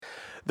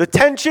The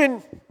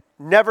tension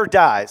never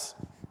dies.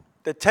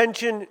 The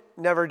tension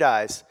never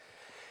dies.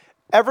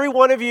 Every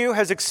one of you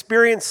has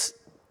experienced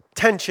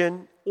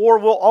tension or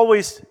will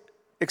always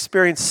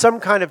experience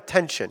some kind of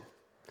tension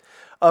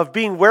of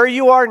being where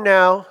you are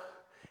now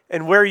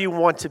and where you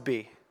want to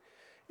be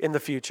in the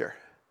future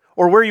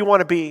or where you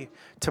want to be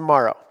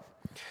tomorrow.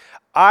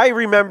 I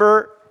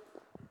remember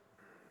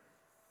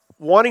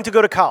wanting to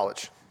go to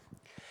college.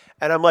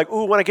 And I'm like,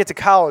 ooh, when I get to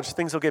college,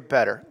 things will get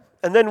better.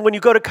 And then when you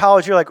go to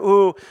college, you're like,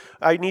 ooh,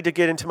 I need to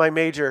get into my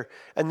major,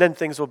 and then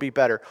things will be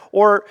better.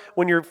 Or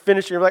when you're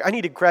finished, you're like, I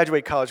need to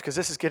graduate college because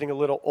this is getting a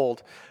little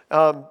old.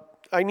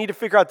 I need to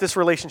figure out this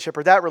relationship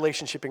or that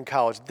relationship in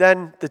college.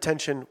 Then the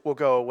tension will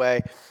go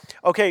away.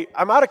 Okay,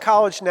 I'm out of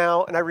college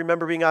now, and I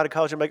remember being out of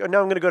college. I'm like, oh,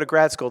 now I'm going to go to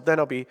grad school. Then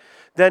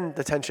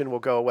the tension will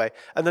go away.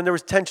 And then there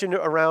was tension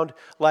around,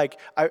 like,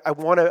 I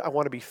want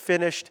to be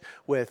finished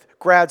with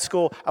grad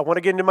school. I want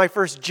to get into my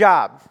first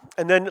job.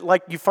 And then,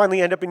 like, you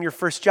finally end up in your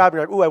first job,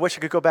 and you're like, ooh, I wish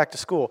I could go back to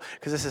school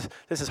because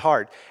this is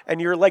hard. And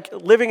you're, like,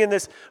 living in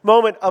this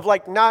moment of,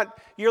 like,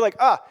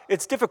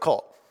 it's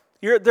difficult.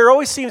 There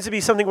always seems to be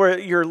something where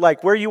you're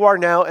like where you are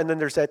now, and then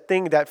there's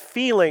that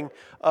feeling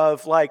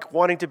of like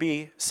wanting to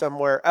be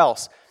somewhere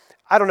else.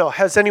 I don't know,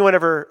 has anyone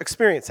ever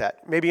experienced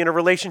that? Maybe in a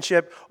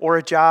relationship or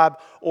a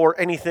job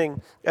or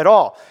anything at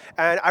all.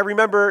 And I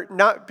remember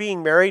not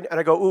being married, and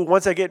I go, ooh,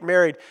 once I get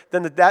married,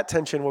 then that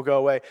tension will go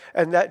away.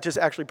 And that just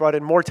actually brought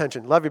in more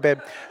tension. Love you, babe.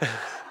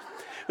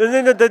 And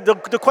then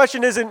the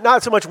question isn't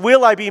not so much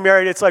will I be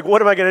married, it's like what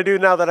am I going to do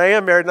now that I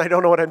am married and I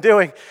don't know what I'm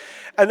doing?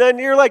 And then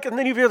you're like,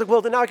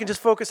 well, then now I can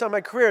just focus on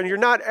my career. And you're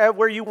not at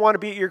where you want to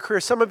be at your career.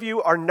 Some of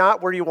you are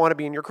not where you want to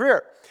be in your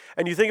career.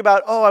 And you think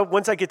about,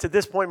 once I get to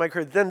this point in my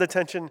career, then the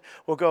tension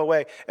will go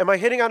away. Am I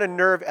hitting on a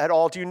nerve at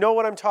all? Do you know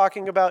what I'm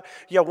talking about?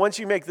 Yeah, once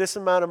you make this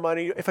amount of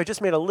money, if I just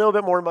made a little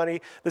bit more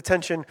money, the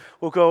tension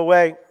will go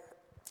away.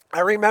 I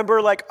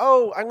remember like,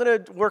 I'm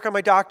going to work on my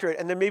doctorate,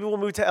 and then maybe we'll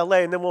move to LA,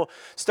 and then we'll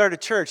start a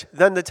church.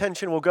 Then the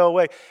tension will go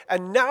away.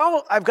 And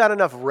now I've got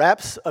enough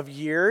reps of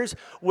years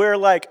where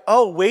like,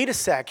 wait a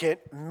second,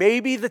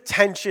 maybe the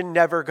tension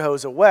never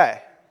goes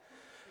away.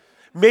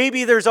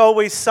 Maybe there's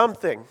always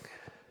something.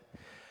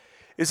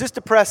 Is this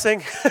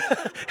depressing?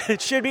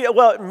 It should be.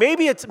 Well,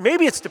 maybe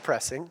it's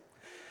depressing.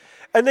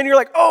 And then you're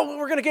like,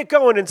 we're going to get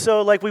going. And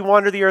so like we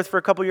wander the earth for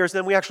a couple years, and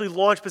then we actually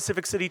launch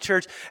Pacific City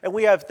Church, and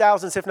we have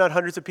thousands, if not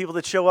hundreds of people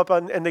that show up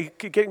and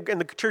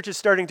the church is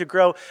starting to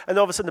grow. And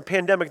all of a sudden the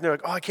pandemic, and they're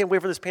like, I can't wait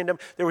for this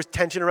pandemic. There was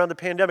tension around the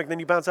pandemic. Then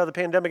you bounce out of the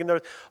pandemic, and there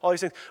was all these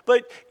things.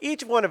 But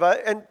each one of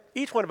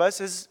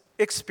us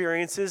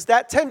experiences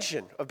that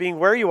tension of being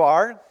where you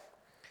are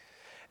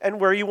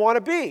and where you want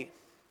to be.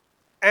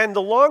 And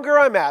the longer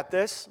I'm at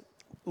this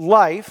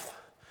life,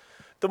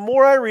 the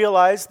more I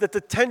realize that the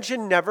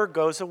tension never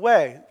goes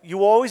away. You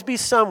will always be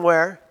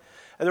somewhere,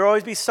 and there will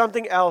always be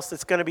something else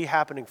that's going to be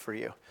happening for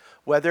you.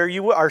 Whether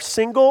you are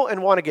single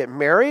and want to get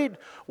married,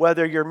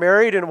 whether you're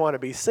married and want to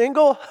be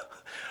single,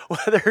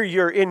 whether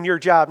you're in your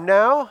job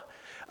now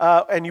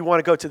and you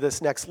want to go to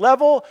this next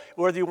level,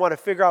 whether you want to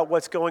figure out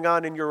what's going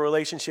on in your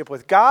relationship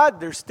with God,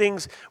 there's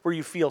things where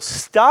you feel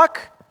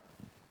stuck.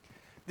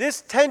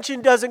 This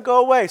tension doesn't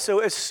go away. So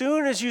as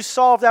soon as you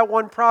solve that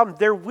one problem,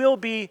 there will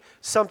be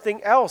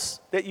something else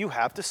that you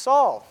have to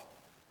solve.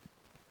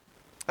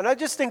 And I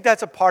just think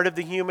that's a part of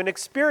the human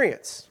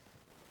experience.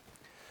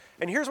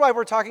 And here's why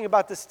we're talking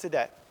about this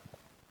today.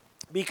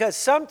 Because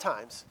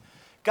sometimes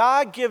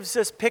God gives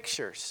us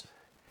pictures.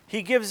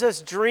 He gives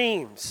us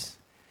dreams.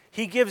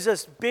 He gives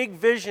us big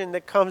vision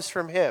that comes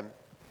from Him.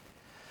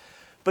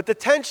 But the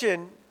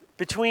tension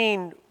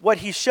between what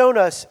He's shown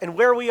us and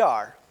where we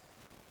are,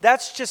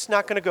 that's just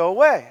not going to go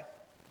away.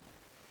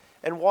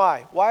 And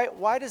why?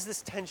 Why does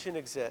this tension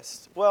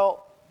exist?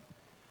 Well,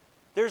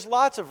 there's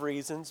lots of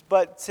reasons,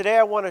 but today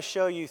I want to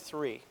show you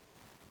three.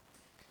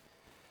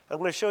 I'm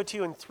going to show it to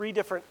you in three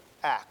different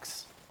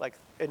acts, like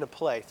in a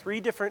play. Three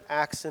different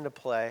acts in a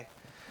play,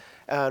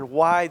 and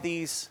why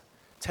these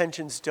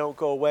tensions don't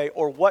go away,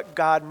 or what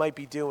God might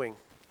be doing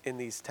in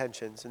these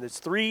tensions. And there's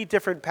three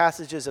different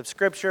passages of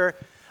Scripture.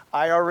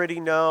 I already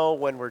know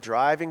when we're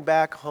driving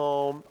back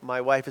home,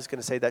 my wife is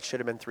going to say that should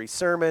have been 3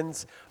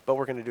 sermons, but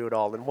we're going to do it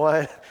all in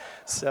one.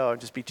 So I'll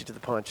just beat you to the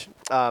punch.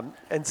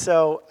 And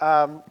so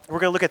we're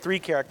going to look at 3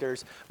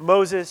 characters,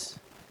 Moses,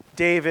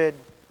 David,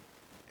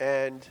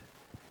 and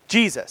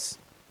Jesus.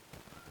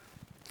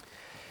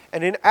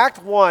 And in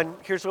Act 1,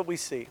 here's what we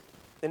see.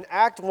 In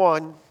Act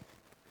 1,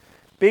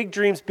 big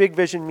dreams, big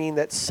vision mean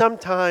that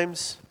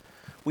sometimes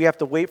we have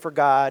to wait for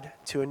God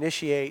to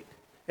initiate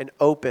and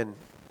open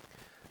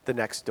the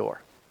next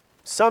door.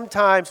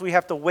 Sometimes we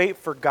have to wait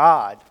for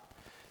God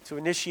to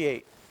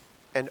initiate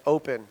and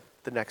open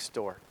the next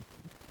door.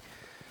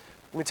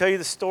 I'm going to tell you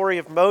the story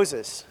of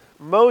Moses.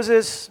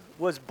 Moses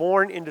was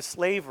born into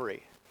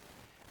slavery,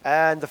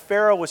 and the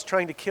Pharaoh was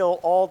trying to kill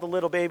all the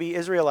little baby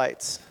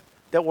Israelites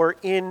that were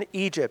in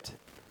Egypt,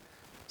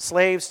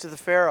 slaves to the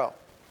Pharaoh.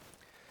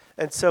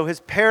 And so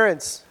his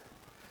parents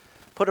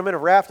put him in a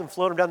raft and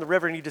float him down the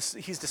river, and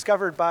he's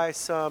discovered by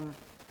some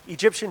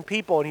Egyptian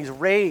people, and he's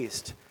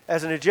raised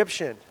as an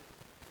Egyptian.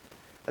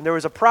 And there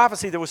was a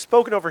prophecy that was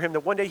spoken over him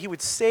that one day he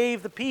would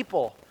save the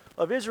people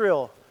of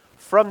Israel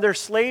from their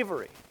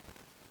slavery.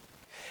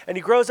 And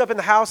he grows up in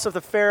the house of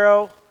the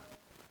Pharaoh.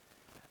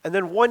 And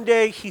then one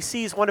day he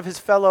sees one of his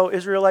fellow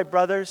Israelite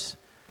brothers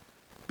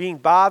being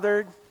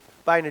bothered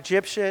by an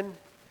Egyptian.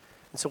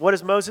 And so what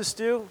does Moses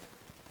do?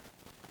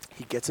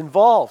 He gets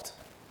involved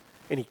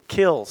and he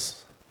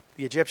kills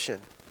the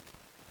Egyptian.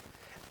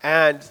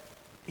 And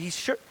he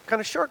kind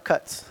of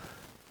shortcuts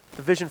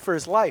the vision for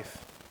his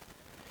life.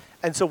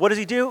 And so what does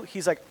he do?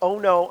 He's like, oh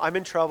no, I'm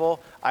in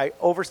trouble. I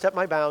overstepped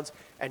my bounds.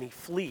 And he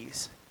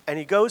flees. And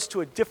he goes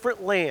to a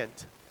different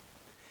land.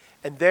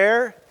 And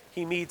there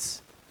he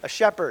meets a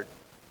shepherd,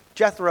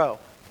 Jethro.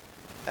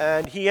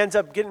 And he ends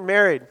up getting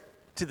married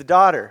to the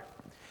daughter.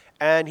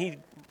 And he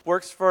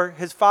works for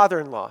his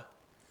father-in-law,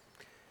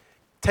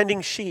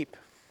 tending sheep.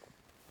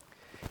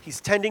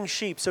 He's tending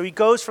sheep. So he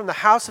goes from the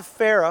house of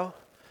Pharaoh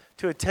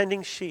to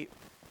attending sheep.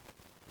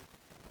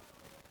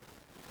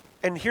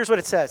 And here's what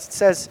it says. It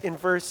says in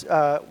verse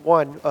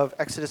 1 of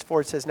Exodus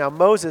 4, it says, Now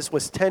Moses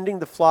was tending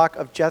the flock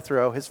of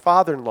Jethro, his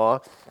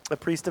father-in-law, a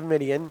priest of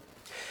Midian,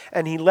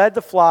 and he led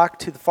the flock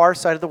to the far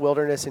side of the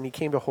wilderness, and he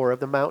came to Horeb,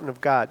 the mountain of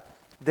God.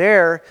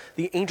 There,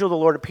 the angel of the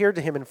Lord appeared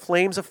to him in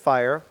flames of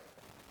fire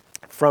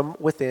from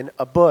within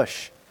a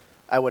bush.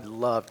 I would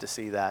love to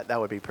see that. That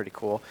would be pretty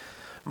cool.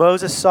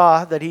 Moses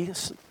saw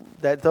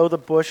that though the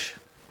bush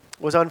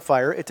was on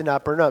fire, it did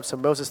not burn up. So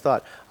Moses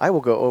thought, I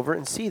will go over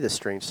and see this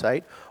strange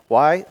sight,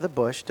 why the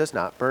bush does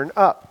not burn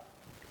up.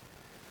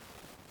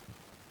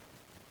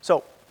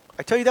 So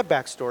I tell you that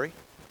backstory.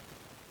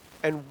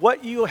 And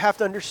what you have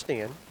to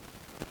understand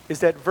is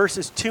that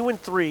verses 2 and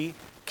 3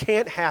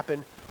 can't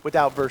happen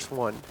without verse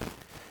 1.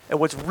 And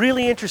what's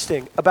really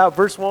interesting about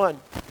verse 1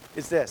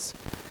 is this.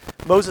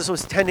 Moses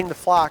was tending the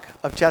flock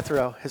of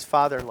Jethro, his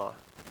father-in-law.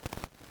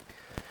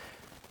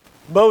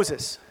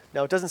 Moses,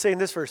 now it doesn't say in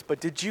this verse, but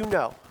did you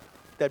know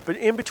that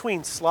in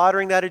between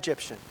slaughtering that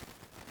Egyptian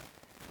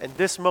and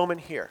this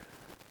moment here,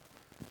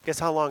 guess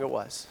how long it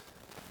was?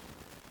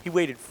 He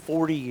waited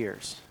 40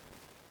 years.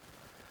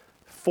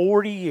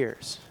 40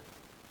 years.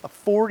 A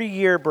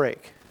 40-year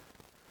break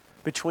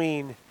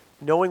between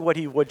knowing what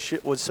he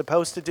was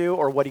supposed to do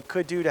or what he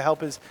could do to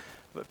help his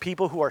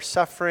people who are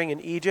suffering in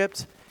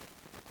Egypt,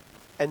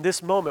 and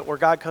this moment where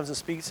God comes and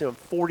speaks to him,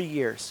 40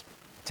 years,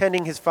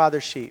 tending his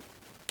father's sheep,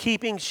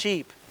 keeping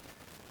sheep.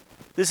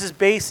 This is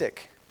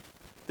basic.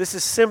 This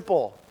is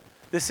simple.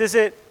 This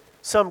isn't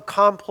some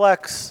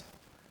complex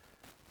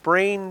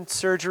brain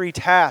surgery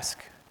task.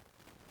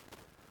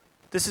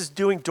 This is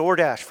doing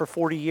DoorDash for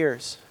 40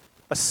 years.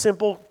 A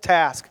simple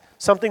task.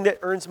 Something that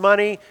earns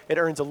money, it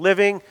earns a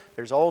living,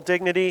 there's all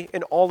dignity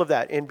and all of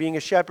that in being a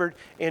shepherd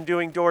and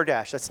doing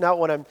DoorDash. That's not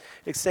what I'm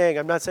saying.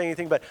 I'm not saying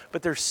anything,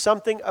 but there's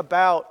something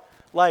about,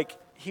 like,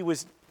 he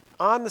was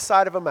on the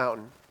side of a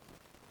mountain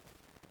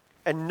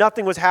and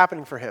nothing was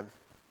happening for him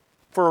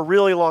for a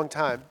really long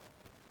time.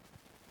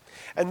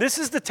 And this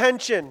is the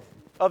tension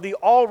of the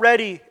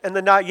already and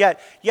the not yet.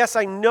 Yes,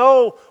 I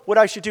know what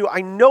I should do.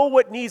 I know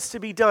what needs to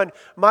be done.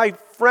 My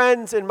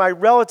friends and my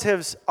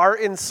relatives are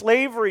in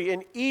slavery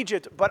in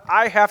Egypt, but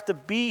I have to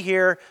be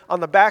here on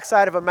the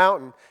backside of a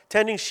mountain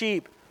tending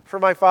sheep for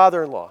my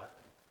father-in-law.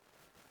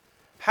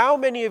 How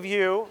many of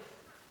you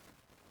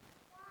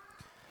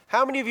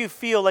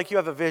feel like you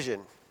have a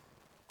vision?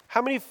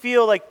 How many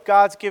feel like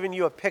God's given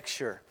you a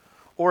picture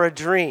or a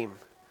dream,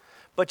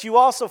 but you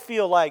also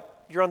feel like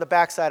you're on the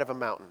backside of a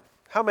mountain?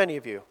 How many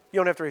of you? You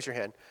don't have to raise your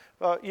hand.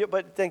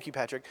 But thank you,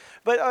 Patrick.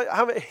 But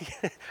how many?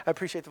 I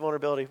appreciate the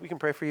vulnerability. We can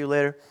pray for you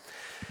later.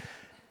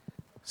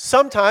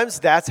 Sometimes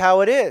that's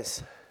how it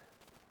is.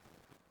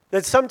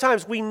 That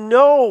sometimes we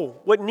know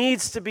what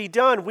needs to be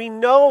done. We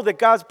know that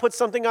God's put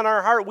something on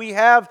our heart. We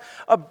have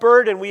a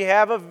burden. We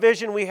have a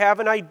vision. We have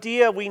an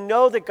idea. We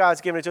know that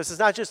God's given it to us. It's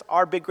not just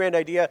our big grand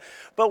idea,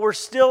 but we're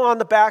still on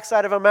the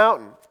backside of a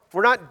mountain.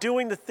 We're not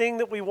doing the thing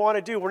that we want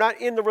to do. We're not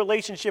in the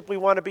relationship we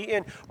want to be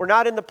in. We're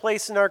not in the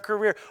place in our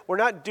career. We're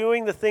not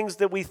doing the things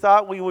that we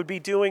thought we would be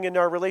doing in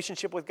our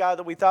relationship with God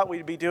that we thought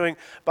we'd be doing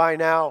by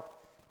now.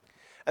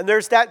 And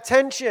there's that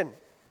tension.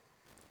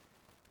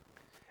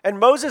 And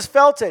Moses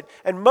felt it.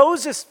 And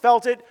Moses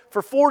felt it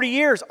for 40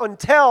 years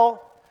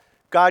until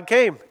God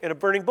came in a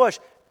burning bush.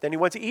 Then he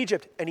went to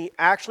Egypt and he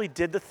actually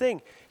did the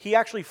thing. He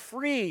actually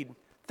freed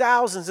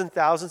thousands and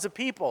thousands of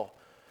people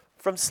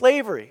from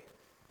slavery,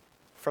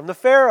 from the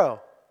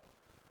Pharaoh.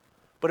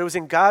 But it was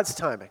in God's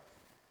timing.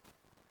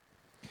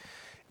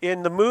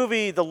 In the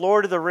movie The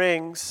Lord of the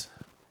Rings,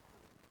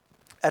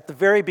 at the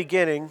very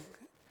beginning,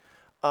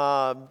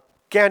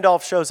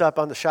 Gandalf shows up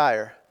on the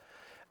Shire.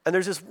 And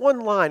there's this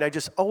one line I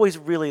just always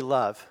really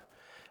love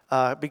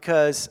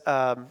because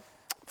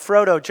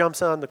Frodo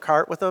jumps on the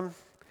cart with him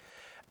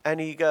and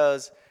he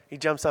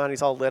jumps on,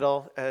 he's all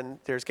little, and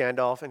there's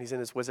Gandalf and he's in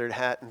his wizard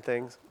hat and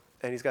things,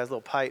 and he's got his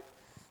little pipe.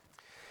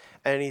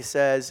 And he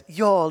says,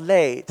 "You're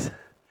late."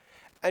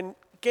 And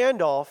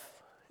Gandalf,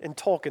 in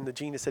Tolkien, the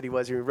genius that he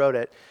was who wrote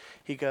it,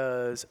 he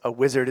goes, "A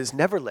wizard is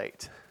never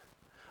late.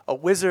 A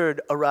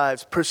wizard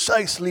arrives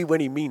precisely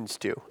when he means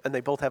to." And they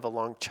both have a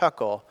long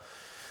chuckle.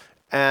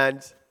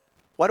 And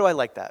why do I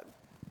like that?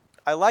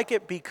 I like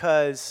it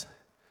because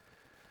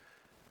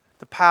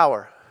the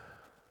power,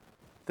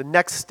 the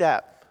next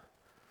step,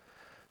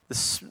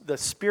 the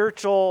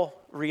spiritual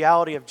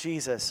reality of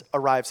Jesus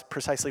arrives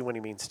precisely when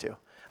he means to.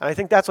 And I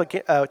think that's what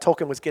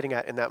Tolkien was getting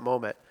at in that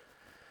moment.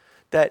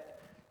 That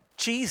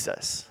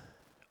Jesus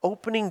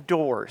opening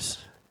doors,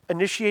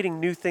 initiating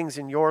new things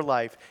in your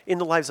life, in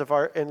the lives of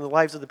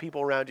the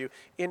people around you,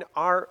 in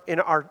our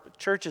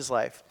church's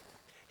life.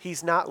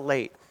 He's not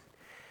late.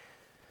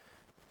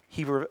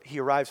 He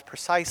arrives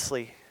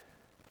precisely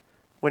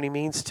when he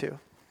means to.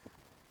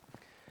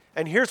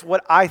 And here's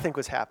what I think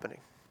was happening.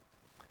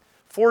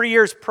 40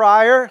 years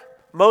prior,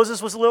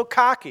 Moses was a little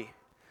cocky.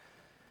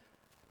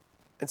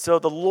 And so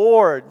the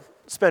Lord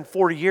spent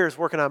 40 years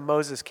working on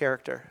Moses'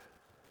 character.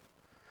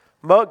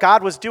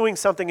 God was doing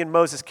something in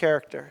Moses'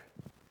 character.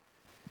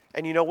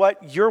 And you know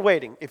what? You're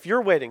waiting. If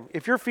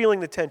you're feeling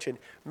the tension,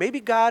 maybe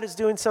God is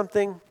doing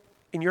something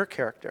in your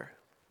character.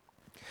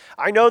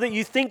 I know that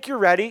you think you're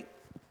ready,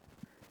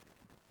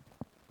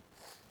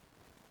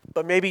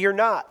 but maybe you're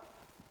not.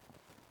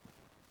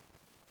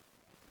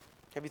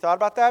 Have you thought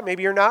about that?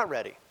 Maybe you're not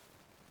ready.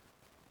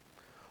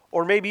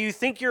 Or maybe you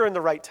think you're in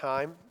the right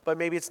time, but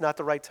maybe it's not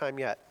the right time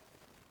yet.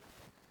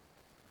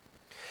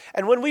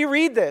 And when we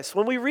read this,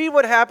 when we read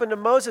what happened to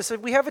Moses,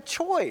 we have a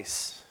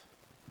choice.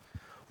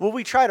 Will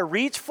we try to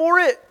reach for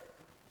it?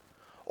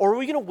 Or are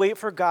we going to wait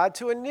for God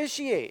to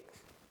initiate?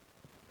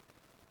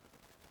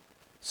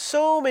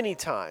 So many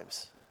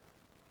times,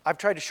 I've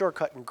tried to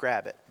shortcut and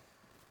grab it.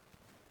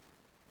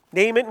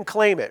 Name it and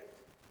claim it.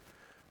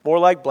 More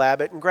like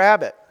blab it and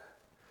grab it.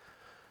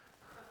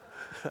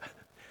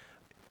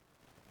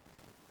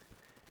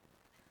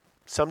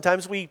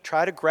 Sometimes we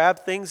try to grab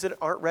things that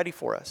aren't ready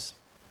for us.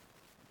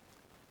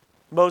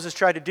 Moses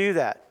tried to do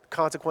that.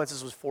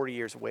 Consequences was 40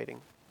 years of waiting.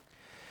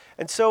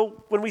 And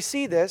so when we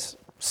see this,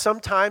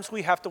 sometimes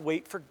we have to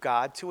wait for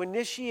God to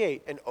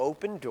initiate and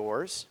open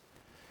doors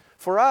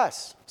for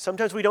us.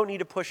 Sometimes we don't need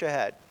to push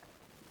ahead.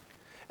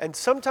 And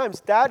sometimes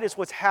that is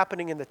what's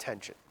happening in the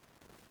tension,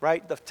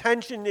 right? The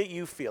tension that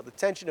you feel, the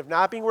tension of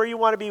not being where you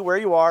want to be, where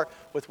you are,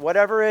 with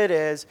whatever it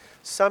is.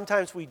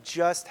 Sometimes we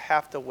just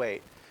have to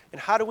wait. And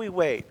how do we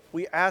wait?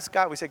 We ask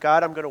God, we say,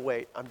 God, I'm going to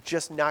wait. I'm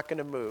just not going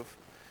to move.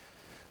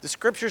 The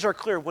scriptures are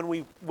clear. When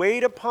we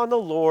wait upon the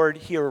Lord,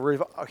 he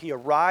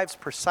arrives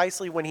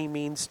precisely when he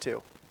means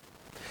to.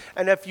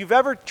 And if you've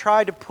ever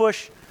tried to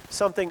push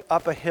something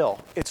up a hill,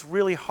 it's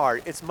really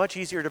hard. It's much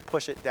easier to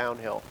push it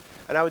downhill.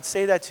 And I would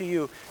say that to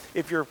you,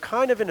 if you're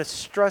kind of in a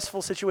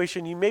stressful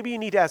situation, maybe you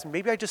need to ask,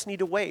 maybe I just need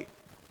to wait.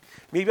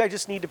 Maybe I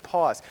just need to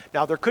pause.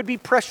 Now, there could be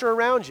pressure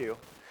around you.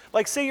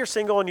 Like, say you're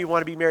single and you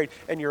want to be married,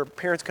 and your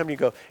parents come to you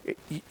and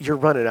go, you're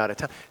running out of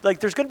time. Like,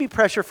 there's going to be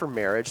pressure for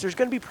marriage. There's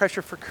going to be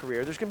pressure for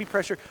career. There's going to be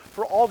pressure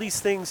for all these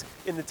things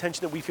in the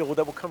tension that we feel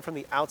that will come from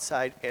the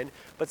outside in.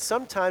 But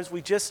sometimes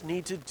we just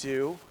need to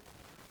do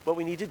what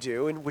we need to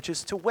do, and which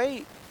is to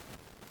wait.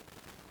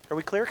 Are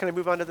we clear? Can I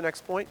move on to the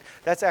next point?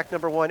 That's act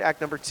number one. Act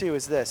number two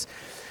is this.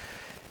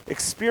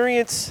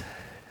 Experienced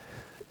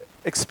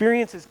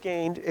is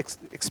gained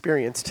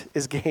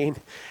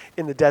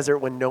in the desert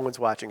when no one's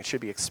watching. It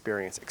should be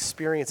experience.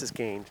 Experience is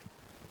gained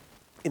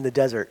in the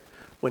desert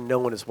when no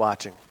one is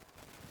watching.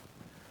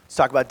 Let's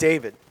talk about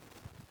David.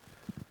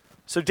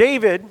 So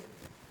David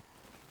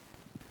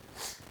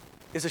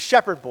is a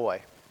shepherd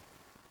boy.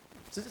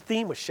 This is a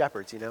theme with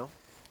shepherds, you know.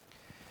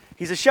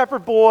 He's a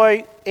shepherd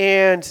boy,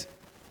 and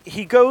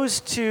he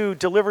goes to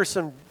deliver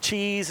some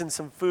cheese and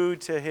some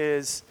food to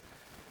his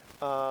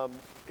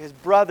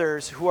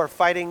brothers who are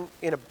fighting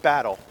in a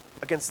battle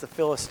against the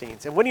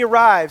Philistines. And when he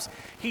arrives,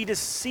 he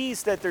just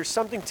sees that there's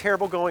something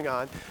terrible going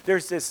on.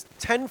 There's this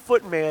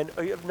 10-foot man,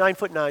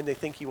 9'9" they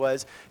think he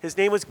was. His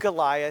name was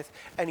Goliath,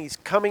 and he's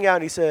coming out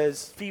and he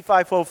says, "Fee,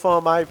 fi, fo,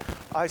 fum,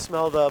 I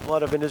smell the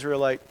blood of an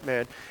Israelite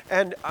man."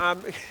 And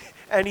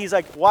and he's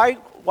like, why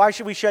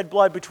should we shed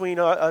blood between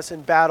us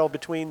in battle,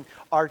 between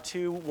our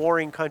two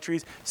warring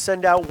countries?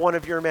 Send out one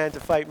of your men to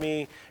fight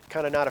me.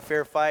 Kind of not a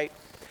fair fight.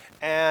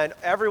 And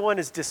everyone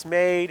is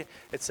dismayed.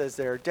 It says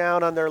they're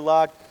down on their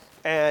luck,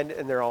 and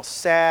they're all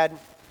sad.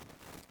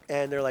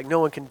 And they're like, no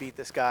one can beat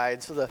this guy.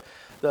 And so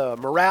the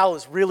morale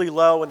is really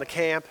low in the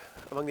camp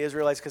among the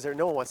Israelites because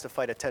no one wants to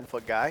fight a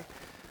 10-foot guy.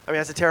 I mean,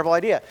 that's a terrible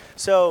idea.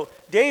 So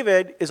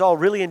David is all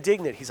really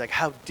indignant. He's like,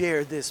 how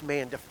dare this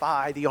man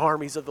defy the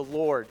armies of the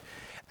Lord?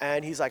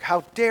 And he's like,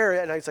 how dare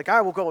it? And he's like, I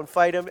will go and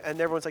fight him.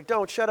 And everyone's like,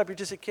 don't, shut up, you're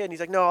just a kid. And he's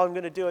like, no, I'm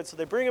going to do it. So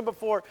we bring him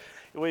before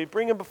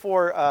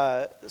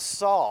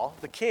Saul,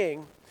 the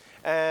king.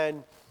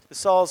 And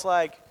Saul's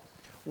like,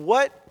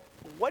 what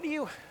do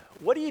you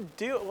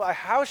do?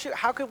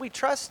 How could we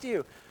trust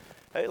you?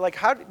 Like,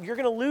 you're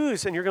going to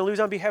lose, and you're going to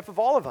lose on behalf of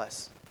all of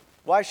us.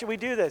 Why should we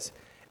do this?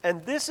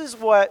 And this is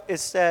what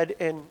is said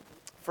in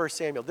 1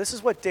 Samuel. This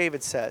is what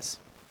David says.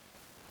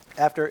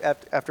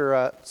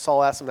 After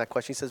Saul asked him that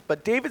question, he says,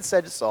 "But David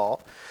said to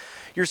Saul,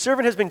 'Your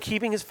servant has been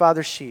keeping his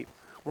father's sheep.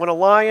 When a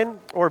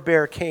lion or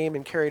bear came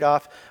and carried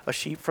off a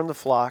sheep from the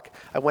flock,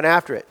 I went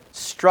after it,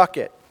 struck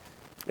it,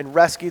 and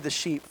rescued the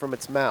sheep from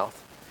its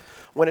mouth.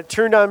 When it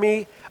turned on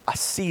me, I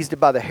seized it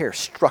by the hair,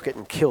 struck it,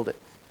 and killed it.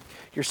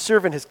 Your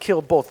servant has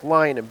killed both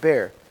lion and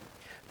bear.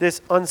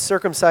 This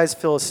uncircumcised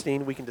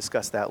Philistine, we can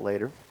discuss that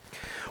later,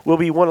 will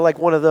be like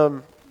one of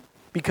them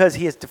because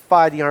he has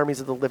defied the armies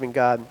of the living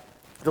God.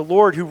 The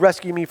Lord who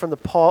rescued me from the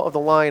paw of the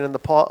lion and the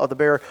paw of the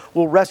bear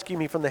will rescue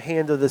me from the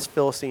hand of this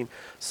Philistine.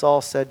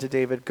 Saul said to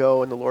David,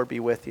 go and the Lord be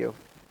with you.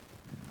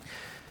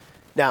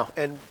 Now,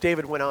 and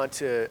David went on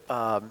to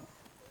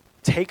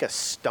take a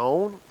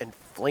stone and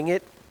fling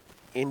it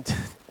into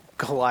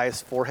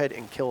Goliath's forehead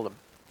and killed him.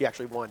 He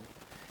actually won.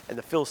 And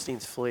the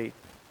Philistines flee.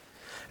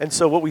 And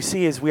so what we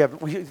see is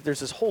there's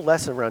this whole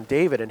lesson around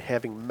David and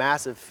having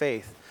massive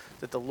faith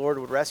that the Lord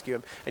would rescue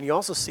him. And you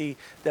also see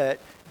that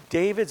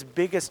David's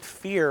biggest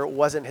fear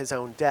wasn't his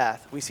own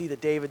death. We see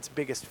that David's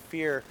biggest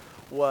fear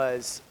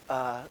was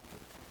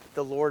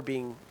the Lord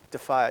being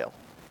defiled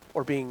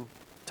or being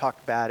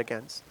talked bad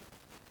against.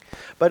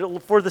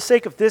 But for the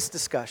sake of this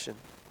discussion,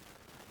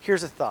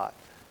 here's a thought.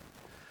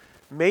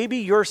 Maybe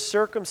your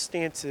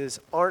circumstances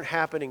aren't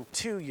happening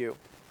to you.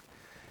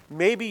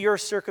 Maybe your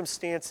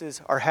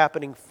circumstances are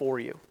happening for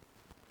you.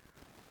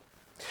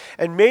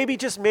 And maybe,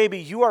 just maybe,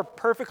 you are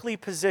perfectly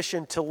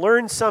positioned to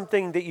learn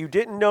something that you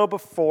didn't know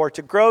before,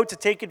 to grow, to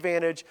take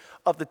advantage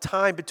of the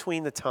time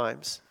between the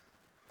times.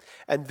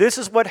 And this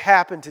is what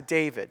happened to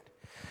David.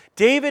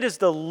 David is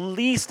the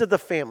least of the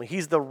family.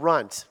 He's the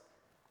runt.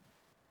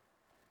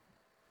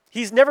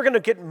 He's never going to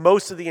get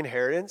most of the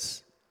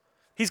inheritance.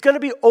 He's going to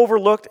be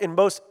overlooked in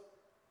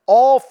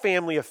all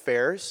family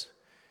affairs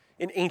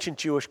in ancient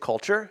Jewish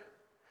culture.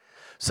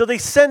 So they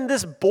send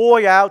this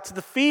boy out to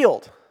the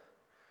field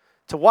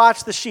to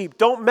watch the sheep.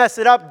 Don't mess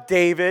it up,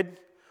 David.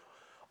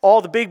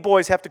 All the big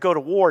boys have to go to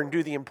war and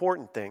do the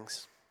important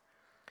things.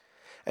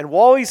 And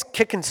while he's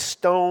kicking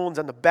stones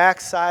on the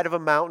backside of a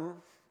mountain,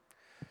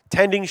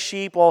 tending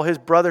sheep while his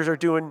brothers are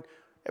doing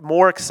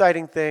more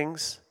exciting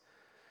things,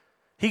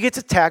 he gets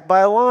attacked by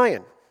a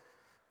lion.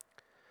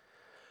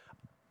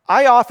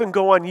 I often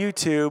go on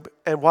YouTube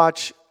and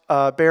watch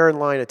bear and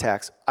lion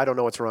attacks. I don't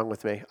know what's wrong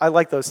with me. I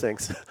like those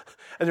things.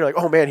 And they're like,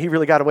 oh man, he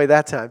really got away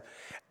that time.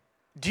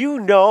 Do you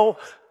know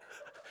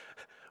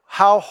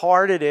how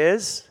hard it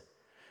is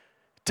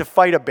to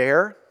fight a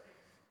bear?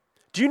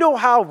 Do you know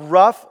how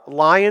rough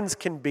lions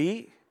can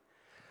be?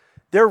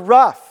 They're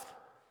rough.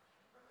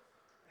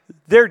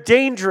 They're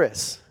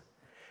dangerous.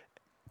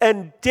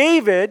 And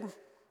David,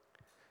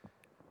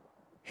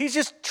 he's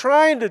just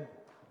trying to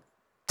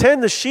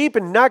tend the sheep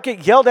and not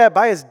get yelled at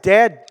by his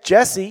dad,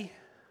 Jesse.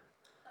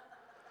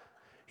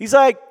 He's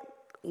like,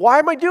 why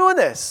am I doing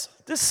this?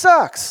 This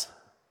sucks.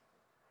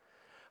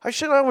 I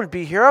want to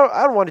be here.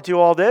 I don't want to do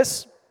all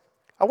this.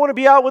 I want to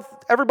be out with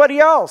everybody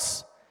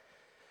else.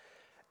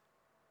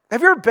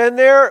 Have you ever been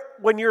there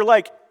when you're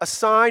like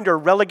assigned or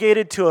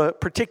relegated to a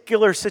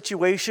particular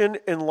situation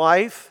in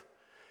life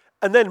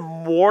and then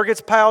more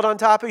gets piled on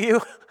top of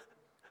you?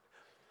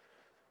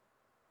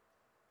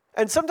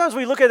 And sometimes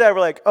we look at that and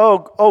we're like,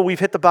 oh, we've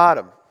hit the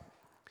bottom.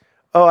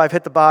 Oh, I've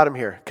hit the bottom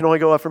here. Can only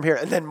go up from here.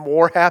 And then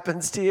more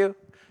happens to you.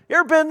 You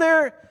ever been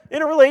there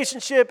in a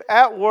relationship,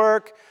 at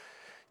work,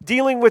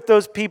 dealing with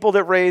those people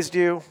that raised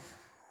you?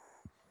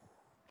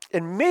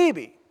 And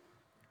maybe,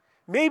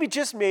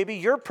 just maybe,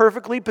 you're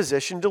perfectly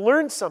positioned to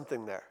learn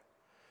something there,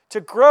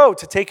 to grow,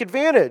 to take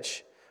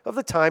advantage of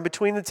the time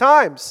between the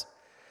times.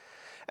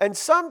 And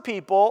some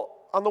people,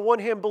 on the one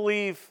hand,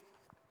 believe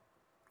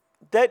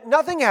that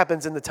nothing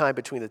happens in the time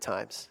between the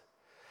times.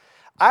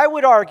 I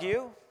would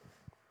argue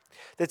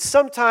that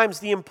sometimes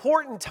the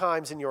important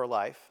times in your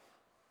life,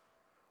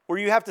 where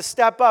you have to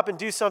step up and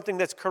do something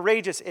that's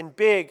courageous and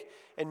big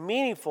and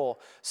meaningful,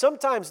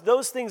 sometimes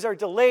those things are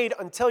delayed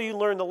until you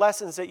learn the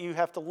lessons that you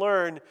have to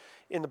learn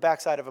in the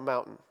backside of a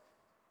mountain.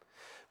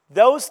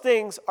 Those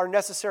things are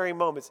necessary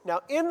moments.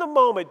 Now, in the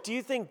moment, do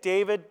you think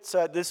David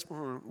said this,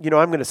 I'm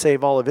going to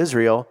save all of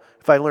Israel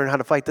if I learn how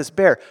to fight this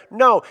bear?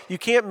 No, you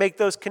can't make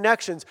those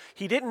connections.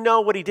 He didn't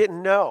know what he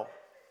didn't know.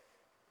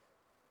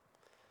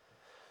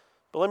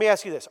 But let me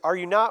ask you this. Are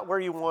you not where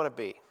you want to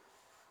be?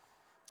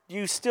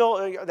 You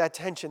still, that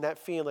tension, that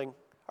feeling,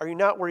 are you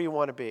not where you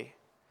want to be?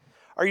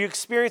 Are you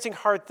experiencing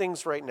hard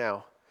things right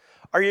now?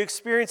 Are you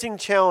experiencing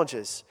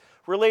challenges,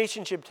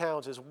 relationship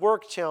challenges,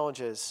 work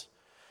challenges,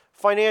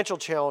 financial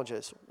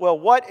challenges? Well,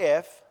 what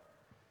if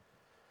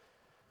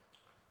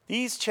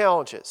these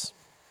challenges,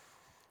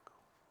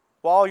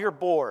 while you're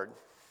bored,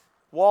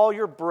 while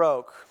you're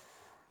broke,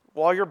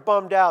 while you're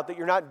bummed out that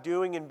you're not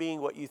doing and being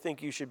what you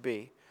think you should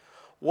be,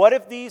 what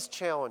if these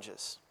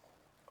challenges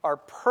are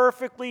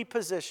perfectly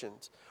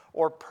positioned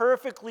or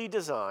perfectly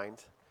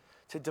designed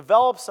to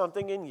develop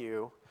something in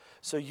you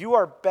so you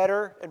are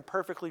better and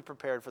perfectly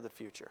prepared for the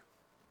future?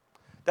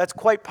 That's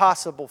quite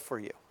possible for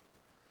you.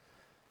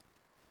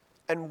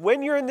 And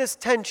when you're in this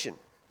tension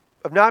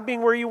of not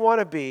being where you want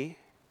to be,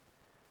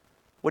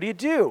 what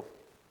do?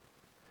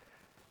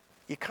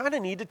 You kind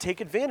of need to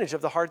take advantage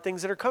of the hard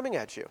things that are coming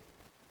at you.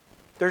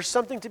 There's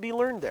something to be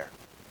learned there.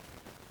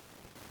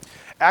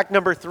 Act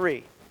number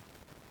 3.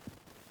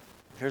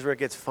 Here's where it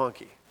gets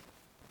funky.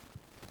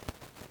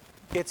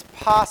 It's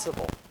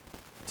possible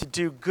to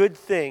do good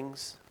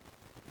things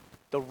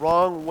the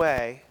wrong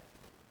way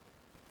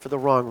for the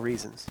wrong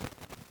reasons.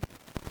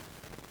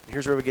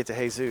 Here's where we get to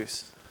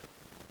Jesus.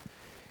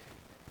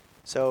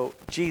 So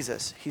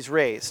Jesus, he's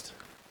raised,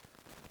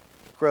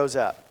 grows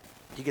up.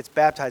 He gets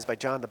baptized by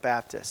John the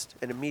Baptist,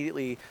 and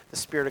immediately the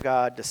Spirit of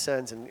God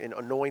descends and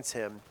anoints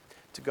him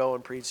to go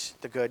and preach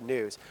the good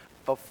news.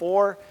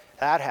 Before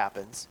that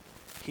happens,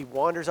 he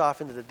wanders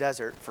off into the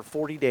desert for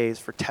 40 days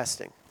for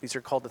testing. These are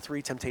called the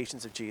 3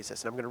 temptations of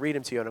Jesus. And I'm going to read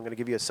them to you, and I'm going to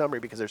give you a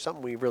summary because there's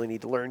something we really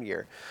need to learn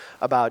here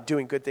about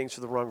doing good things for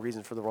the wrong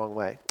reason for the wrong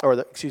way. Or,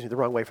 the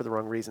wrong way for the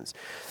wrong reasons.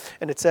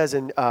 And it says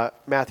in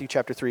Matthew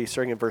chapter 3,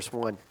 starting in verse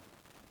 1,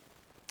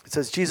 it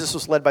says, Jesus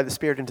was led by the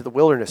Spirit into the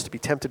wilderness to be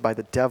tempted by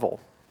the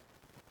devil.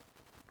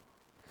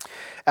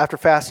 After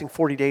fasting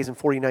 40 days and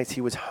 40 nights,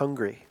 he was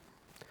hungry.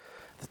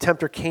 The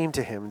tempter came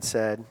to him and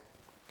said,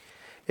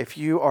 if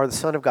you are the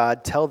Son of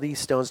God, tell these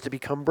stones to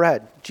become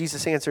bread.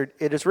 Jesus answered,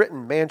 it is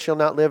written, man shall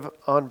not live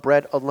on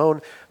bread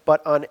alone,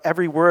 but on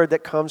every word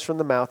that comes from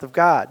the mouth of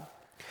God.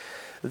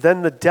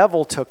 Then the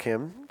devil took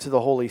him to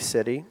the holy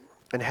city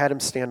and had him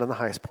stand on the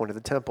highest point of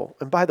the temple.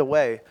 And by the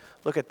way,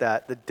 look at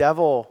that. The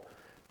devil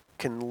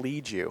can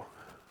lead you.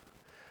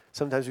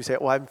 Sometimes we say,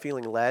 well, I'm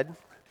feeling led.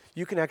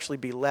 You can actually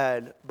be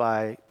led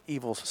by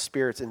evil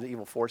spirits and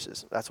evil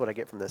forces. That's what I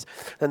get from this.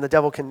 Then the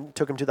devil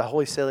took him to the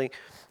holy city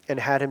and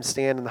had him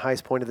stand on the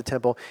highest point of the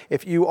temple.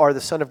 If you are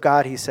the Son of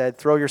God, he said,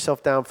 throw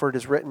yourself down, for it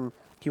is written,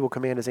 he will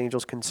command his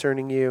angels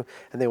concerning you,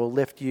 and they will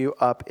lift you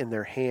up in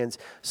their hands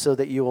so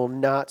that you will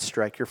not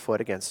strike your foot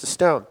against a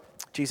stone.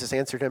 Jesus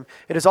answered him,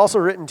 it is also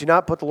written, do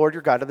not put the Lord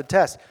your God to the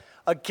test.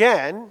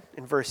 Again,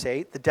 in verse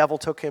 8, the devil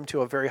took him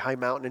to a very high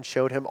mountain and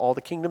showed him all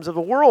the kingdoms of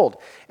the world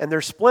and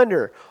their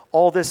splendor.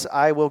 All this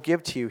I will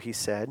give to you, he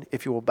said,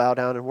 if you will bow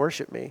down and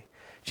worship me.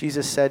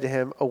 Jesus said to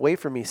him, away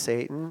from me,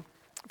 Satan,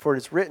 for it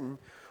is written,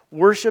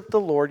 worship the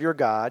Lord your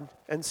God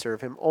and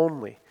serve him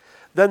only.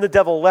 Then the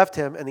devil left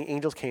him, and the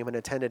angels came and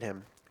attended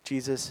him.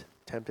 Jesus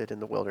tempted in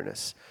the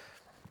wilderness.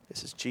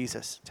 This is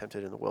Jesus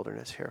tempted in the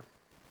wilderness here.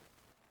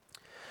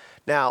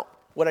 Now,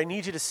 what I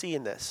need you to see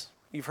in this,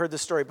 you've heard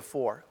this story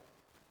before,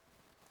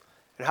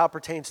 and how it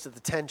pertains to the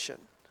tension,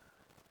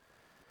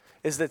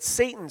 is that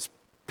Satan's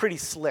pretty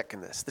slick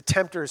in this. The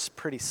tempter is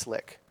pretty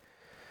slick.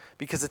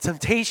 Because the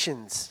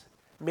temptations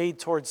made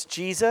towards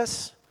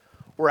Jesus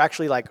were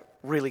actually like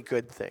really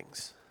good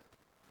things.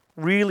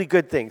 Really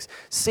good things.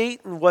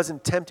 Satan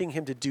wasn't tempting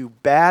him to do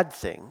bad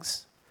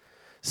things.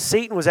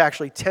 Satan was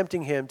actually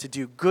tempting him to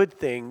do good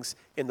things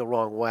in the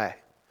wrong way.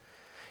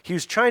 He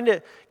was trying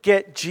to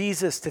get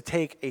Jesus to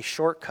take a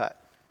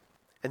shortcut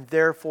and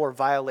therefore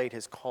violate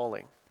his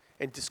calling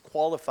and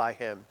disqualify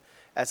him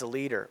as a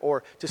leader,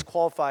 or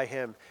disqualify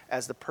him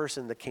as the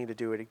person that came to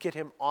do it, to get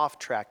him off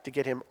track, to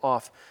get him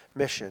off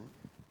mission.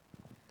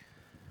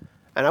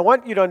 And I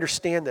want you to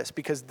understand this,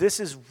 because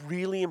this is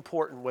really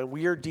important when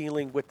we are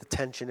dealing with the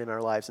tension in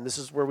our lives. And this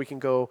is where we can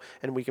go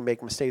and we can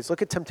make mistakes.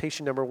 Look at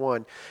temptation number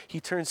 1. He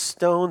turns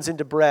stones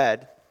into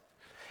bread.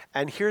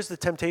 And here's the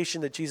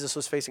temptation that Jesus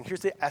was facing.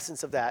 Here's the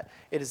essence of that.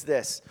 It is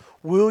this.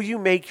 Will you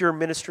make your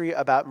ministry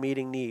about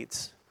meeting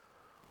needs?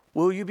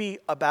 Will you be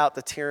about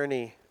the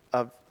tyranny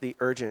of the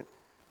urgent?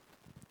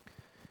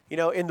 You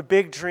know, in the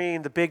big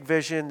dream, the big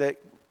vision that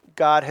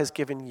God has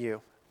given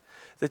you,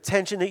 the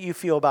tension that you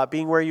feel about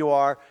being where you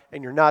are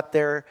and you're not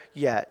there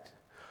yet,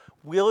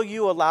 will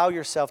you allow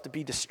yourself to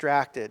be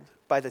distracted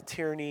by the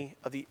tyranny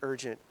of the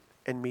urgent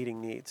and meeting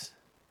needs?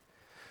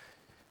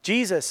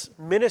 Jesus'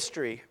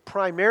 ministry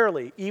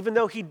primarily, even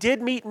though he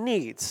did meet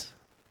needs,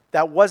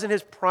 that wasn't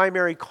his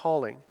primary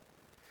calling.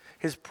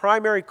 His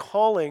primary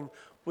calling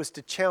was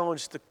to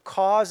challenge the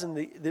cause and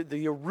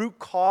the root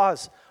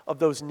cause of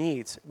those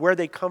needs, where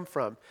they come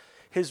from.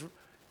 His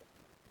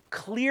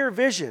clear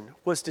vision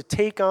was to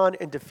take on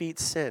and defeat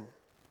sin.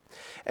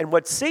 And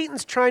what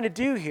Satan's trying to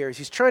do here is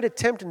he's trying to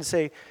tempt him to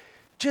say,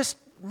 just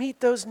meet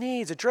those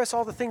needs, address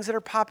all the things that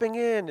are popping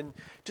in, and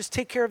just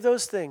take care of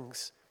those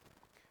things.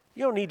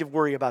 You don't need to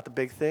worry about the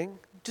big thing.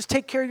 Just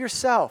take care of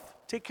yourself.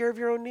 Take care of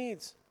your own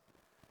needs.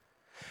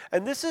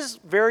 And this is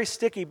very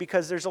sticky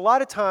because there's a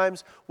lot of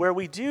times where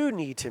we do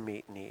need to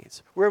meet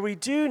needs, where we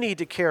do need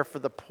to care for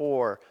the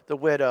poor, the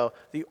widow,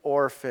 the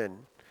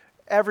orphan,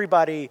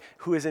 everybody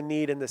who is in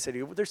need in the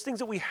city. There's things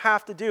that we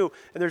have to do,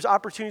 and there's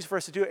opportunities for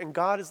us to do it, and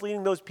God is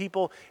leading those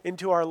people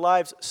into our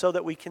lives so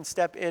that we can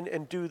step in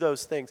and do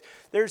those things.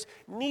 There's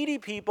needy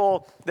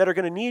people that are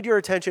going to need your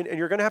attention, and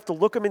you're going to have to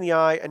look them in the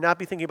eye and not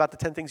be thinking about the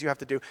 10 things you have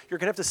to do. You're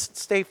going to have to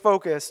stay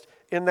focused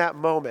in that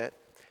moment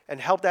and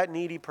help that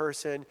needy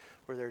person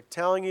where they're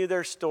telling you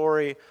their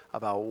story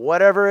about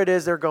whatever it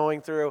is they're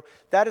going through.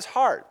 That is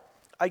hard.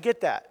 I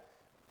get that.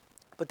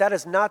 But that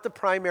is not the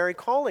primary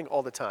calling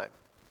all the time.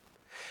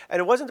 And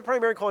it wasn't the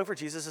primary calling for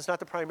Jesus. It's not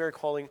the primary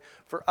calling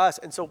for us.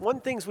 And so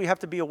one thing we have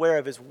to be aware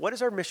of is, what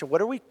is our mission?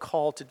 What are we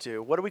called to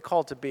do? What are we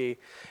called to be?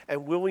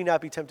 And will we not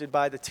be tempted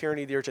by the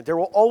tyranny of the urgent? There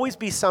will always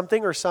be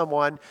something or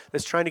someone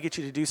that's trying to get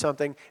you to do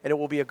something, and it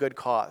will be a good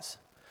cause.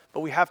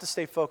 But we have to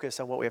stay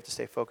focused on what we have to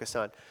stay focused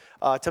on.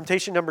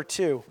 Temptation number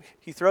 2,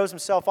 he throws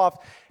himself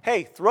off.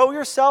 Hey, throw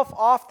yourself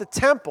off the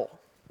temple.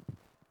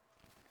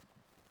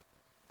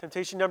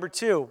 Temptation number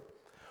 2,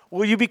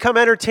 will you become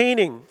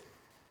entertaining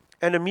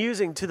and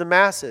amusing to the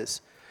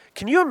masses?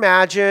 Can you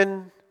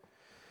imagine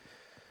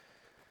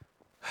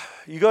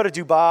you go to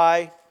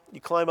Dubai,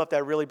 you climb up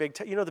that really big,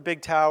 the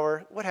big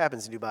tower. What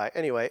happens in Dubai?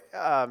 Anyway,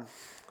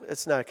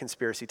 it's not a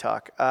conspiracy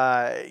talk.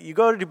 You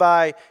go to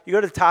Dubai, you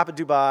go to the top of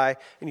Dubai,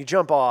 and you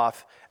jump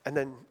off, and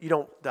then you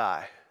don't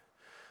die.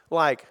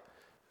 Like,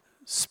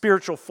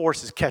 spiritual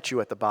forces catch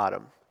you at the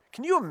bottom.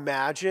 Can you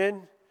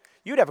imagine?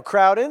 You'd have a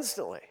crowd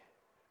instantly.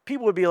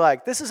 People would be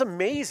like, this is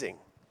amazing.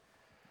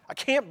 I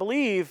can't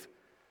believe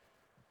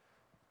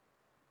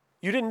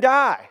you didn't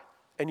die.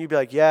 And you'd be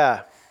like,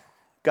 yeah,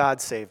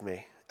 God saved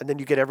me. And then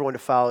you get everyone to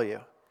follow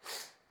you.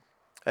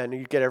 And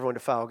you get everyone to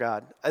follow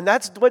God. And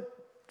that's what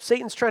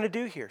Satan's trying to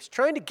do here. He's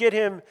trying to get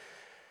him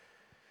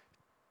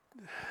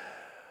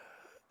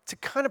to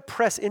kind of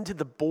press into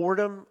the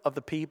boredom of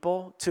the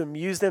people, to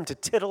amuse them, to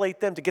titillate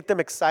them, to get them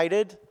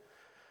excited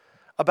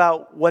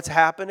about what's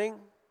happening.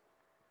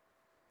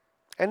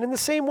 And in the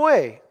same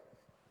way,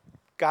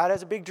 God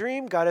has a big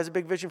dream. God has a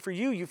big vision for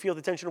you. You feel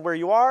the tension of where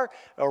you are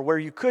or where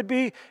you could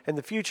be in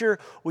the future.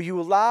 Will you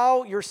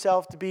allow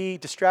yourself to be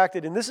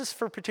distracted? And this is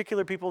for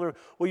particular people.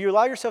 Will you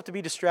allow yourself to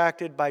be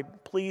distracted by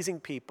pleasing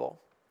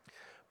people,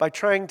 by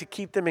trying to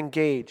keep them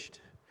engaged,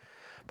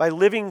 by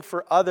living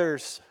for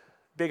others'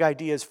 big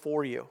ideas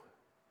for you?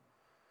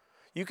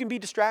 You can be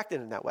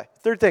distracted in that way.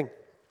 Third thing,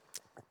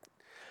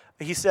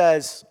 he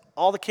says,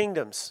 all the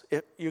kingdoms,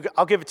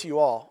 I'll give it to you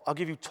all. I'll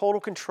give you total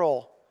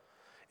control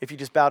if you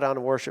just bow down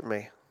and worship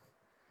me.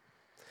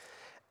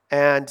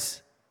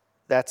 And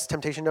that's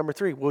temptation number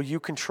 3. Will you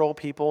control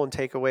people and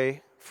take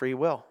away free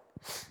will?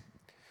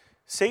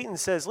 Satan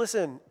says,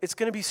 listen, it's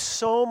going to be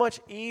so much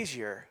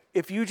easier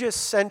if you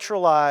just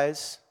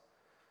centralize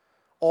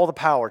all the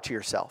power to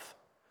yourself.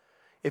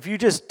 If you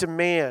just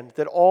demand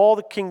that all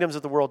the kingdoms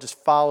of the world just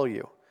follow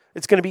you.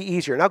 It's going to be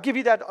easier. And I'll give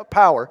you that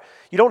power.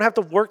 You don't have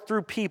to work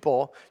through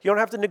people. You don't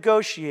have to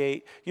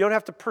negotiate. You don't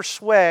have to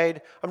persuade.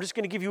 I'm just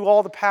going to give you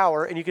all the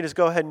power, and you can just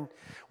go ahead and...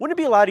 Wouldn't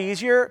it be a lot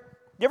easier?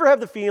 You ever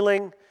have the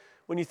feeling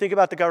when you think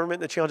about the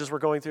government and the challenges we're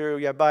going through,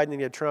 you had Biden, and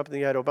you had Trump, and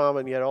then you had Obama,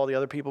 and you had all the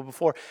other people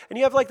before, and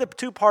you have like the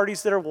 2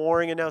 parties that are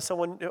warring, and now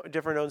someone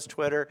different owns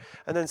Twitter,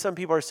 and then some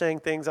people are saying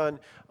things on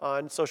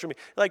social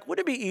media. Like,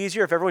 wouldn't it be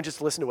easier if everyone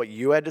just listened to what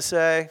you had to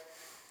say?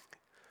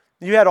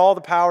 You had all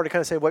the power to kind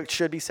of say what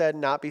should be said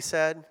and not be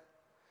said.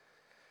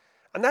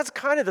 And that's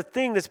kind of the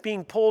thing that's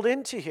being pulled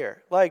into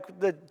here, like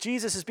that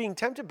Jesus is being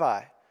tempted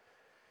by.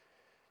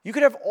 You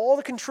could have all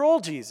the control,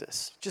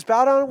 Jesus. Just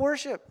bow down and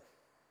worship.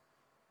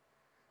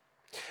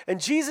 And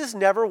Jesus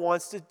never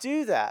wants to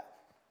do that.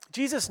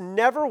 Jesus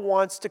never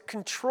wants to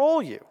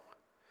control you.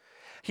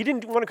 He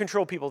didn't want to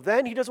control people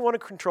then. He doesn't want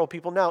to control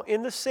people now.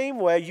 In the same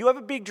way, you have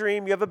a big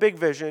dream. You have a big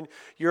vision.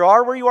 You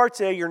are where you are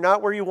today. You're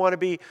not where you want to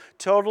be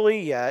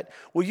totally yet.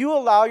 Will you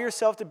allow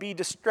yourself to be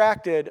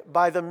distracted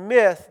by the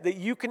myth that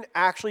you can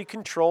actually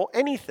control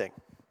anything?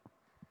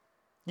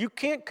 You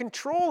can't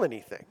control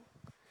anything.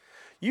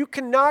 You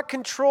cannot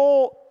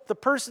control the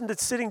person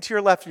that's sitting to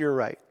your left or your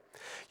right.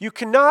 You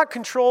cannot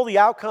control the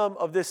outcome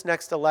of this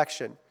next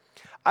election.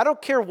 I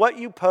don't care what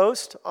you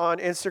post on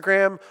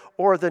Instagram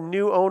or the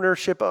new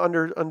ownership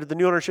under the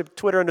new ownership,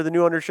 Twitter under the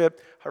new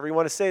ownership, however you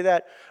want to say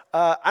that.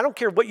 I don't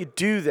care what you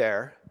do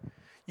there.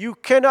 You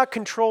cannot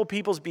control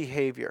people's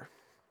behavior.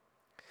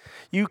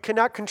 You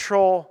cannot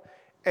control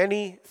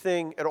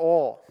anything at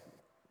all.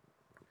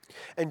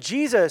 And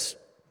Jesus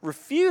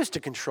refused to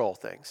control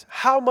things.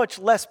 How much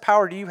less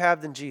power do you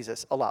have than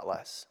Jesus? A lot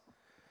less.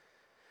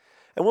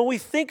 And when we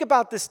think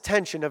about this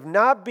tension of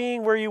not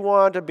being where you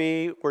want to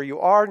be, where you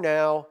are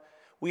now,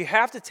 we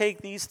have to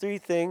take these 3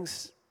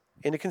 things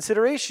into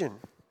consideration.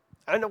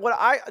 And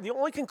the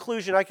only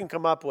conclusion I can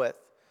come up with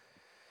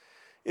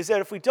is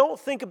that if we don't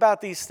think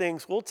about these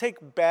things, we'll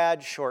take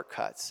bad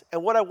shortcuts.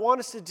 And what I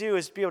want us to do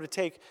is be able to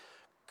take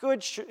go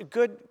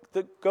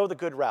the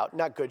good route,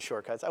 not good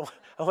shortcuts. I want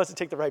us to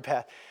take the right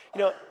path.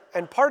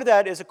 And part of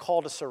that is a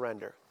call to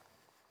surrender.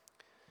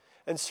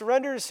 And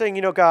surrender is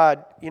saying,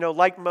 God,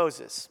 like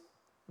Moses,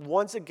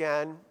 once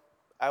again,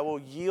 I will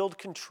yield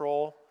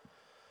control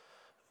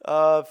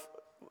of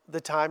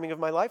the timing of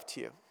my life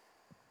to you.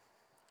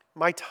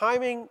 My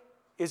timing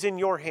is in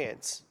your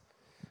hands.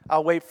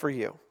 I'll wait for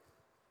you.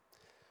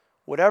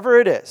 Whatever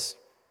it is,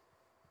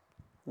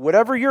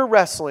 whatever you're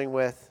wrestling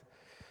with,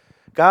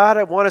 God,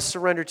 I want to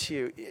surrender to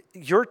you.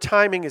 Your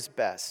timing is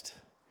best.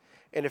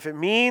 And if it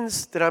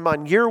means that I'm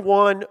on year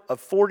 1 of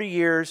 40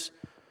 years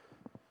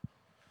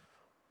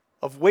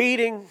of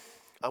waiting,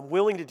 I'm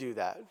willing to do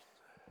that.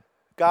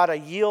 God, I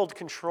yield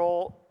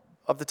control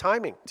of the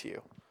timing to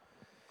you.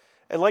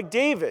 And like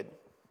David,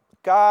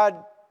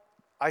 God,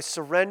 I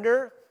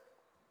surrender.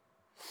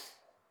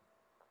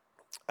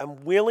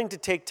 I'm willing to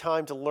take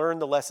time to learn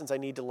the lessons I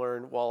need to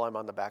learn while I'm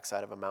on the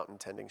backside of a mountain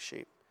tending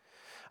sheep.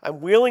 I'm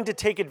willing to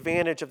take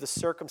advantage of the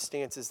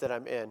circumstances that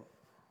I'm in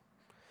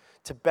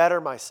to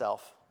better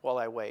myself while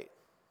I wait.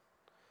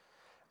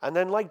 And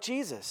then like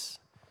Jesus,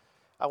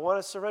 I want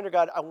to surrender,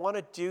 God. I want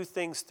to do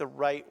things the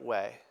right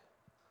way.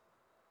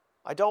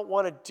 I don't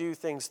want to do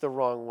things the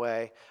wrong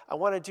way. I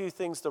want to do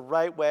things the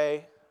right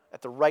way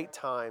at the right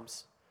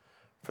times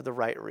for the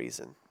right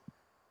reason.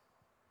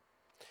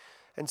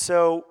 And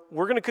so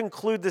we're going to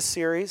conclude this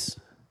series,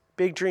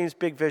 Big Dreams,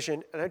 Big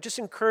Vision. And I just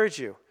encourage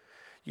you,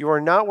 you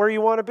are not where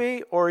you want to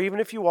be, or even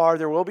if you are,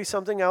 there will be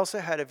something else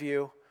ahead of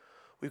you.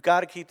 We've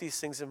got to keep these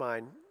things in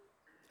mind.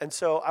 And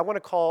so I want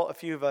to call a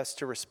few of us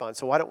to respond.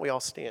 So why don't we all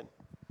stand?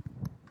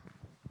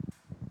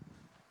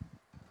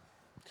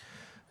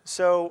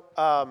 So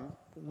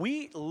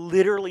we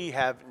literally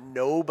have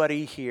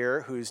nobody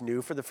here who's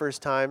new for the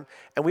first time,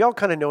 and we all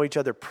kind of know each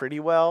other pretty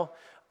well.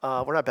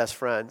 We're not best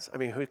friends. I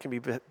mean, who can be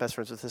best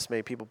friends with this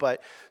many people?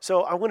 But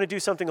so I want to do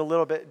something a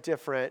little bit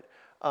different.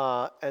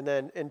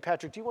 And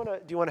Patrick, do you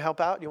want to help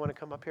out? Do you want to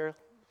come up here?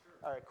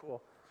 Sure. All right,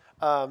 cool.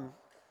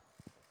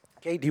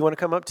 Kate, do you want to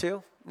come up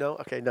too? No?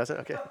 Okay, doesn't?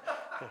 Okay.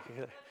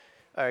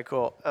 All right,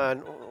 cool.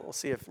 And we'll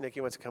see if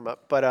Nikki wants to come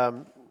up. But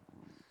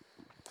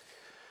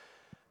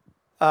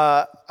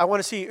I want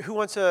to see who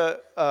wants to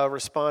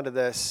respond to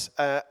this.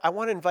 I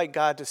want to invite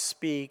God to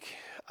speak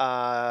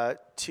to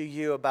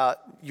you about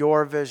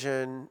your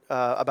vision,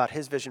 about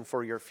his vision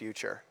for your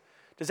future.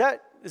 Is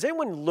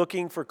anyone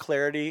looking for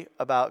clarity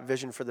about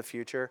vision for the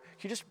future?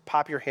 Can you just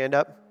pop your hand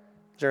up?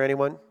 Is there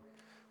anyone?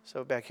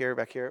 So back here,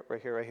 right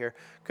here.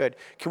 Good.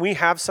 Can we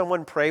have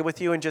someone pray with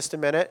you in just a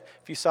minute?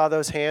 If you saw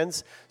those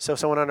hands, so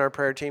someone on our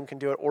prayer team can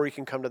do it, or you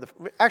can come to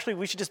actually,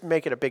 we should just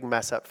make it a big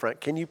mess up front.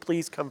 Can you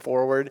please come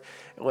forward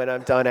when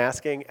I'm done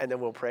asking, and then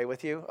we'll pray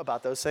with you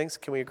about those things?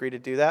 Can we agree to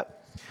do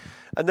that?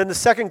 And then the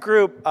second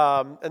group,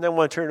 and then I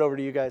want to turn it over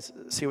to you guys,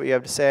 see what you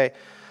have to say.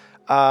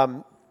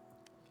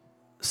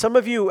 Some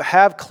of you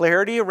have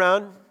clarity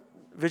around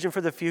vision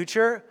for the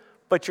future,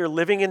 but you're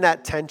living in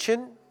that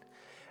tension.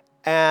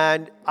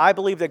 And I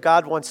believe that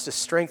God wants to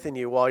strengthen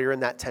you while you're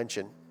in that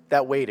tension,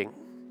 that waiting,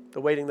 the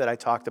waiting that I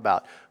talked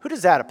about. Who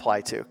does that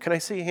apply to? Can I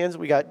see hands?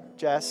 We got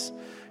Jess.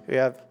 We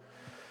have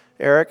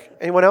Eric.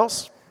 Anyone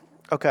else?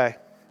 Okay.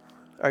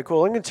 All right,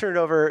 cool. I'm going to turn it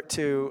over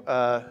to,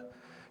 I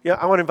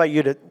want to invite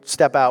you to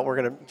step out. We're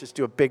going to just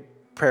do a big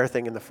prayer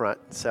thing in the front.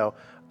 So,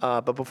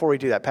 but before we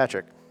do that,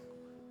 Patrick.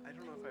 I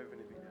don't know if I have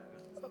anything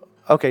to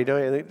add.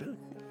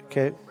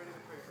 Okay. Okay.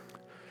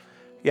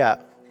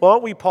 Yeah. Why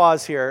don't we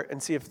pause here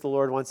and see if the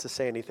Lord wants to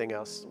say anything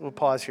else? We'll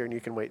pause here and you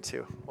can wait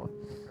too.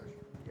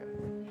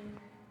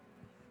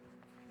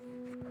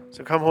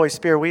 So come, Holy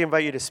Spirit, we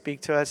invite you to speak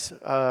to us. Is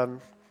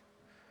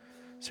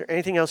there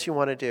anything else you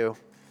want to do?